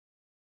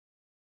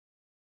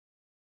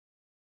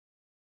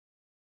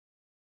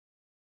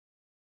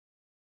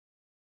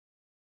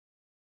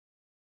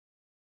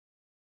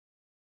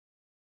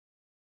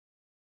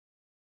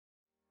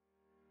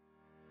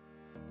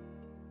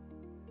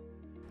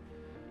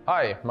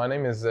Hi, my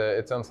name is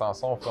Étienne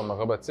Samson from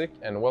Robotiq,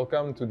 and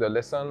welcome to the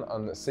lesson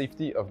on the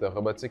safety of the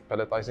Robotiq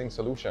Palletizing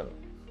Solution.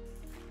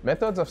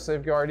 Methods of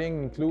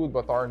safeguarding include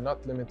but are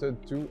not limited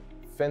to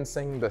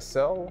fencing the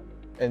cell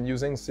and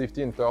using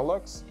safety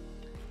interlocks,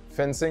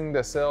 fencing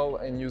the cell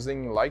and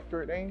using light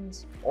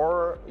curtains,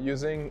 or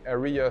using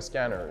area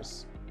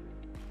scanners.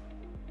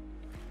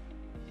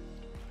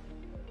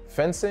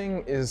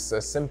 Fencing is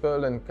a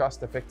simple and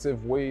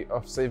cost-effective way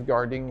of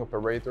safeguarding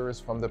operators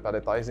from the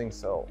palletizing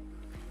cell.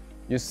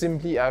 You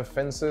simply have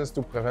fences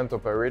to prevent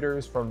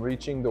operators from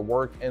reaching the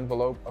work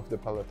envelope of the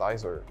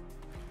palletizer.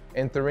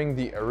 Entering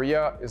the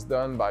area is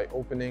done by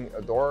opening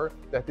a door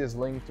that is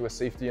linked to a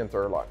safety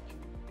interlock.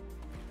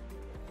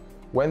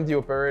 When the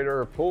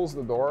operator pulls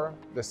the door,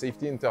 the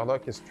safety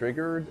interlock is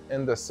triggered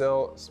and the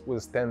cell will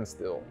stand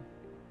still.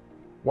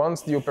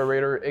 Once the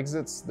operator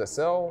exits the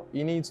cell,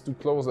 he needs to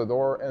close the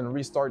door and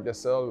restart the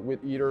cell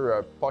with either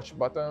a push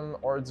button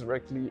or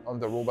directly on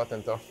the robot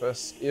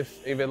interface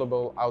if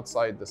available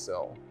outside the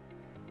cell.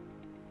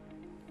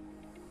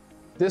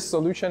 This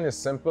solution is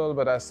simple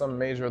but has some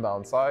major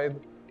downside.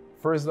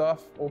 First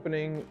off,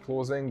 opening,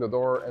 closing the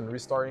door, and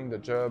restarting the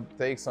job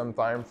takes some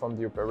time from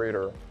the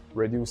operator,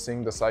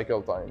 reducing the cycle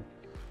time.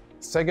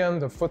 Second,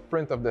 the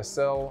footprint of the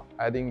cell,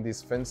 adding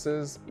these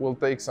fences, will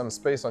take some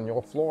space on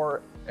your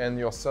floor and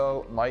your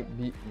cell might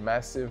be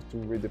massive to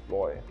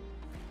redeploy.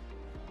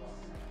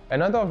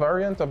 Another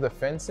variant of the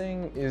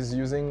fencing is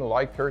using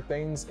light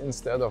curtains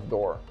instead of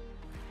door.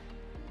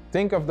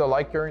 Think of the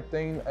light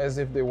curtain as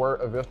if they were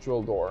a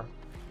virtual door.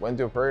 When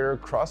the operator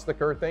crosses the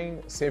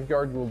curtain,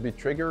 safeguard will be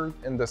triggered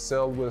and the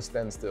cell will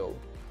stand still.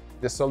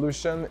 This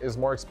solution is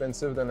more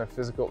expensive than a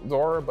physical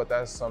door but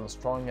has some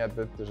strong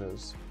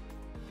advantages.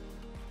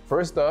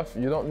 First off,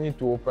 you don't need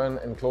to open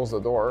and close the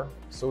door,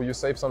 so you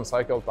save some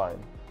cycle time.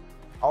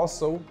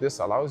 Also, this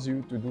allows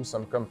you to do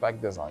some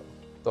compact design.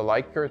 The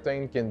light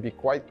curtain can be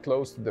quite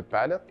close to the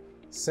pallet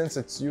since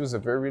it uses a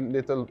very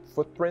little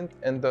footprint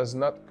and does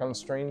not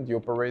constrain the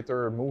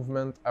operator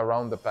movement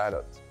around the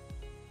pallet.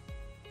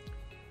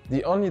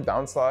 The only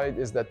downside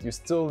is that you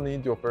still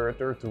need the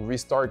operator to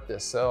restart the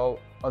cell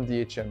on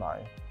the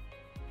HMI.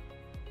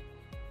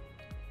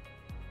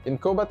 In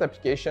cobot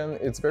application,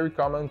 it's very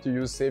common to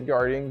use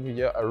safeguarding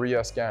via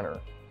area scanner.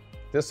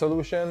 This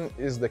solution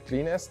is the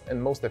cleanest and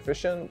most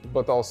efficient,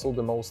 but also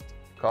the most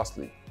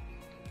costly.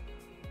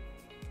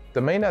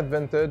 The main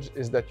advantage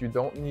is that you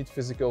don't need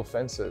physical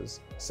fences,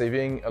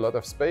 saving a lot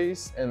of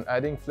space and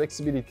adding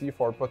flexibility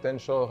for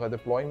potential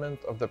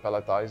redeployment of the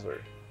palletizer.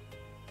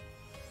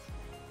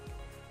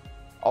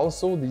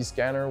 Also, the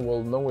scanner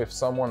will know if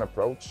someone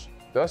approaches,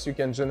 thus you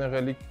can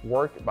generally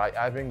work by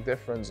having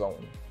different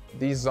zones.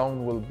 These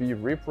zones will be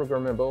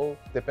reprogrammable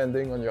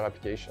depending on your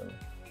application.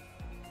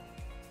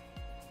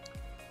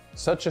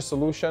 Such a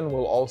solution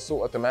will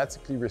also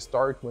automatically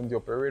restart when the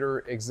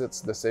operator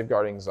exits the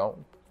safeguarding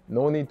zone.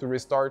 No need to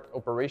restart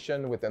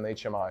operation with an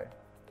HMI.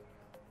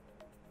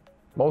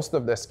 Most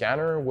of the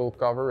scanner will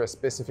cover a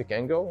specific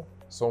angle,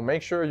 so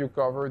make sure you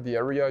cover the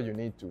area you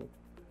need to.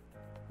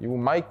 You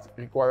might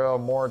require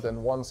more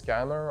than one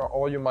scanner,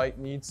 or you might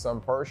need some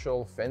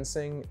partial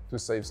fencing to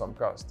save some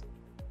cost.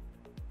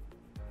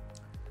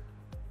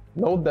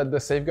 Note that the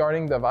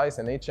safeguarding device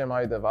and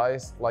HMI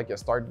device, like a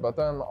start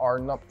button, are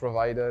not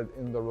provided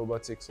in the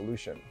Robotiq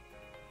solution.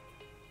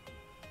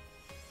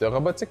 The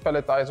Robotiq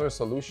Palletizer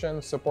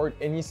solution supports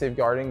any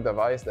safeguarding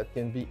device that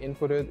can be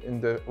inputted in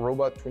the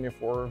robot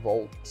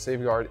 24-volt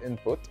safeguard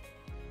input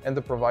and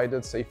the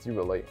provided safety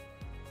relay.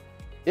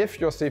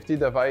 If your safety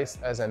device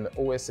has an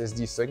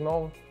OSSD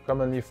signal,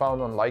 commonly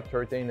found on light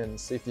curtain and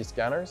safety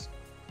scanners,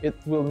 it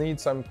will need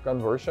some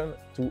conversion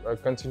to a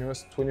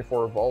continuous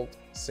 24-volt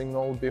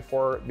signal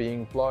before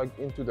being plugged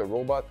into the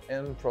robot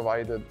and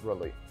provided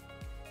relay.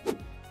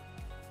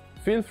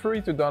 Feel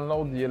free to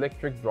download the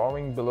electric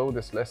drawing below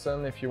this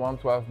lesson if you want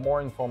to have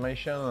more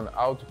information on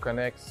how to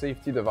connect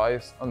safety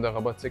device on the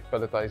Robotiq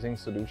Palletizing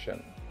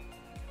solution.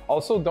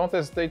 Also, don't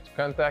hesitate to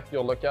contact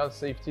your local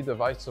safety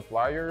device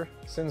supplier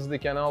since they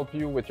can help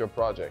you with your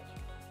project.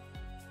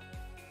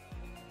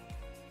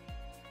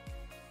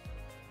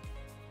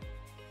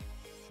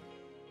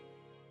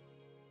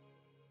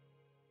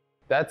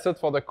 That's it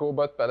for the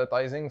cobot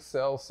palletizing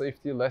cell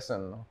safety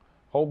lesson.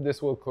 Hope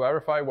this will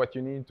clarify what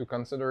you need to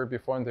consider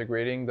before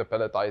integrating the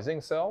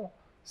palletizing cell.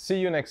 See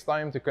you next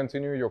time to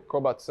continue your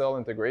cobot cell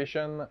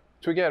integration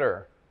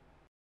together.